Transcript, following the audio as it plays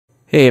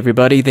Hey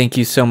everybody, thank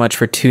you so much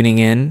for tuning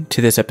in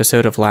to this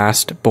episode of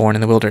Last Born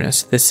in the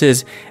Wilderness. This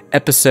is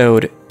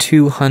episode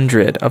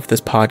 200 of this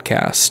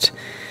podcast.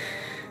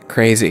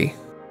 Crazy.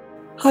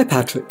 Hi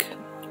Patrick,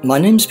 my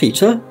name's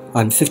Peter,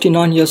 I'm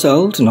 59 years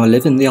old and I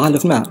live in the Isle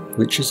of Man,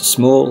 which is a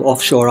small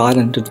offshore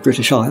island of the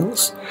British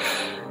Isles.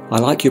 I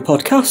like your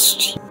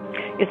podcast.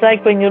 It's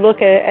like when you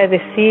look at a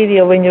city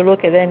or when you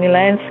look at any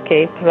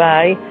landscape,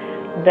 right,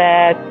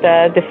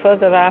 that the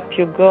further up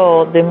you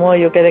go, the more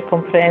you get a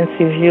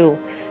comprehensive view.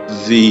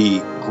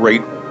 The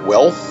great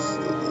wealth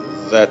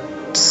that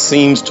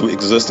seems to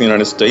exist in the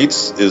United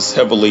States is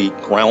heavily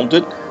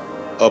grounded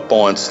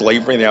upon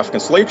slavery and the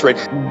African slave trade.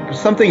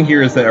 Something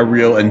here is a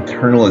real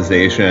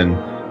internalization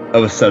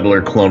of a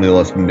settler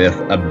colonialist myth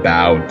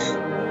about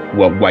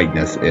what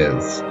whiteness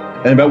is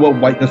and about what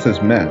whiteness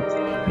has meant.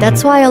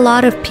 That's why a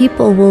lot of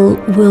people will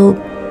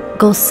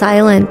go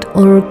silent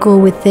or go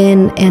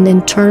within and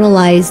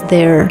internalize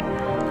their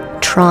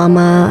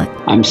trauma.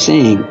 I'm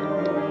saying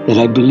that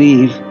I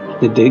believe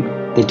that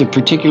the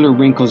particular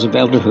wrinkles of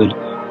elderhood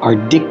are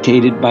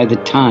dictated by the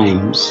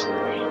times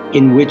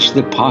in which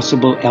the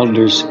possible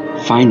elders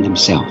find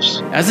themselves.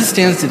 As it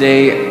stands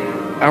today,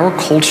 our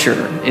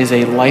culture is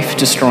a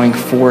life-destroying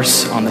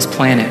force on this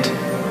planet.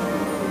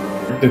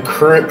 The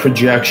current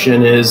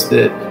projection is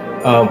that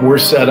we're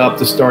set up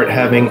to start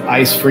having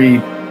ice-free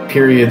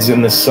periods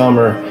in the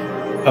summer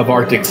of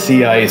Arctic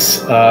sea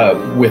ice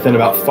within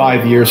about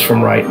 5 years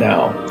from right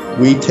now.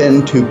 We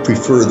tend to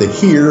prefer the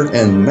here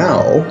and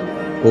now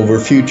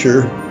over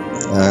future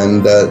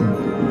and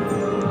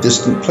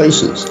distant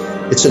places.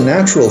 It's a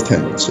natural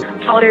tendency.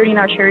 Solidarity in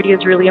our charity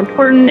is really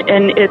important,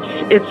 and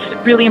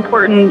it's really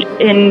important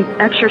in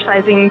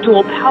exercising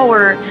dual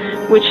power,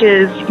 which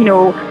is,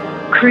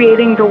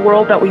 creating the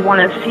world that we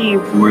want to see.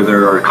 Where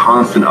there are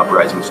constant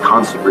uprisings,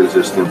 constant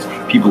resistance,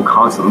 people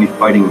constantly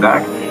fighting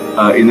back.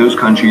 In those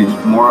countries,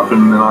 more often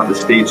than not, the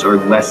states are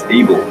less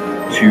able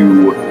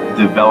to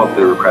develop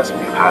their repressive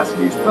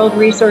capacities. World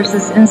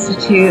Resources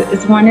Institute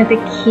is one of the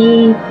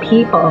key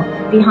people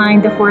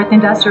behind the Fourth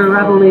Industrial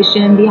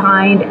Revolution,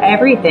 behind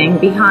everything,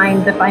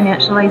 behind the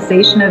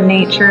financialization of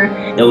nature.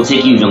 It will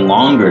take you even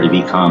longer to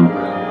become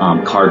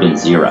carbon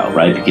zero,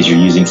 right? Because you're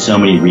using so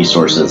many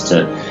resources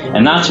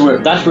and that's where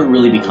it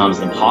really becomes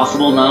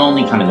impossible. Not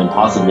only kind of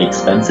impossibly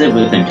expensive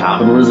within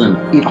capitalism.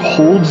 It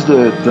holds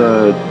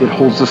it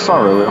holds the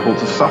sorrow, it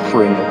holds the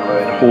suffering,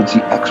 it holds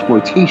the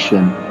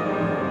exploitation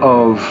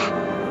of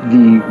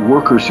the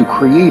workers who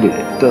created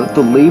it.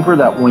 The labor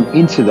that went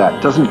into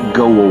that doesn't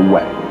go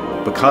away.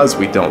 Because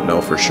we don't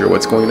know for sure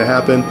what's going to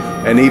happen,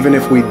 and even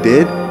if we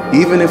did,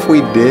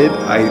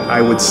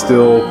 I would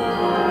still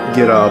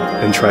get up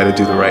and try to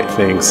do the right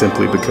thing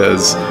simply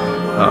because,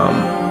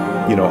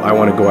 I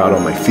want to go out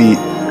on my feet.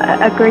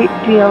 A great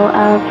deal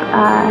of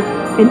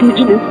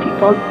Indigenous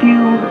people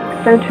do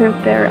center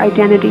their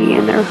identity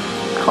and their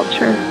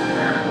culture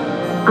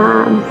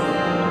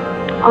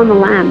on the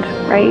land,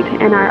 right,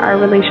 and our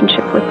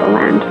relationship with the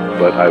land.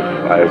 But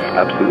I've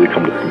absolutely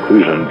come to the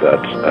conclusion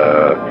that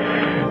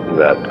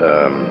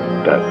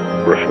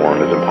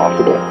reform is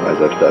impossible.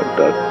 As I've said,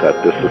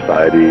 that this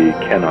society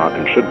cannot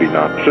and should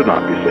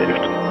not be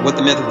saved. What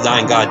the myth of the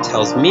dying god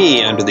tells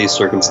me under these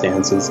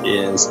circumstances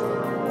is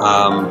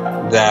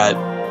that,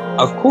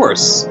 of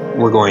course,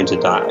 we're going to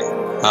die.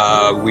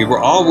 We were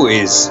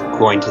always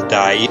going to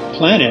die. The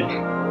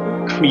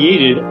planet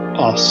created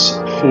us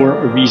for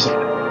a reason.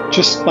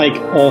 Just like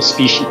all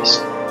species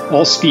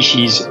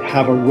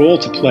have a role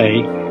to play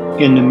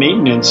in the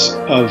maintenance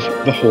of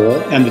the whole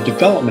and the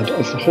development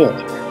of the whole.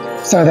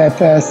 So that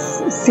the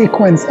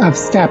sequence of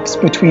steps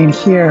between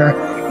here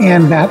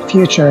and that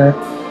future,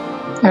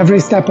 every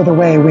step of the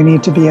way we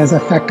need to be as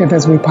effective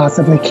as we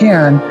possibly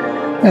can,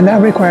 and that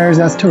requires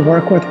us to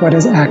work with what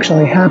is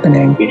actually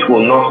happening. It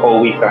will not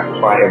always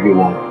satisfy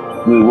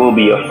everyone. We will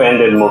be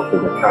offended most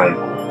of the time,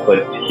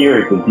 but here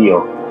is the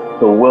deal.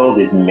 The world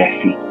is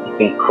messy.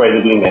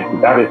 Incredibly messy.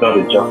 That is not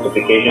a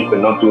justification for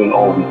not doing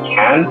all we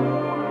can,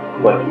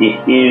 but it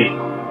is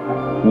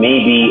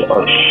maybe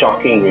a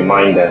shocking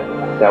reminder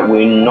that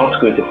we're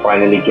not going to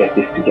finally get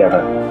this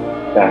together,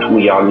 that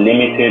we are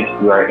limited,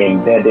 we are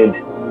embedded,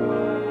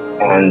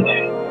 and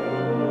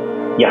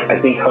I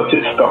think I'll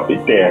just stop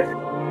it there.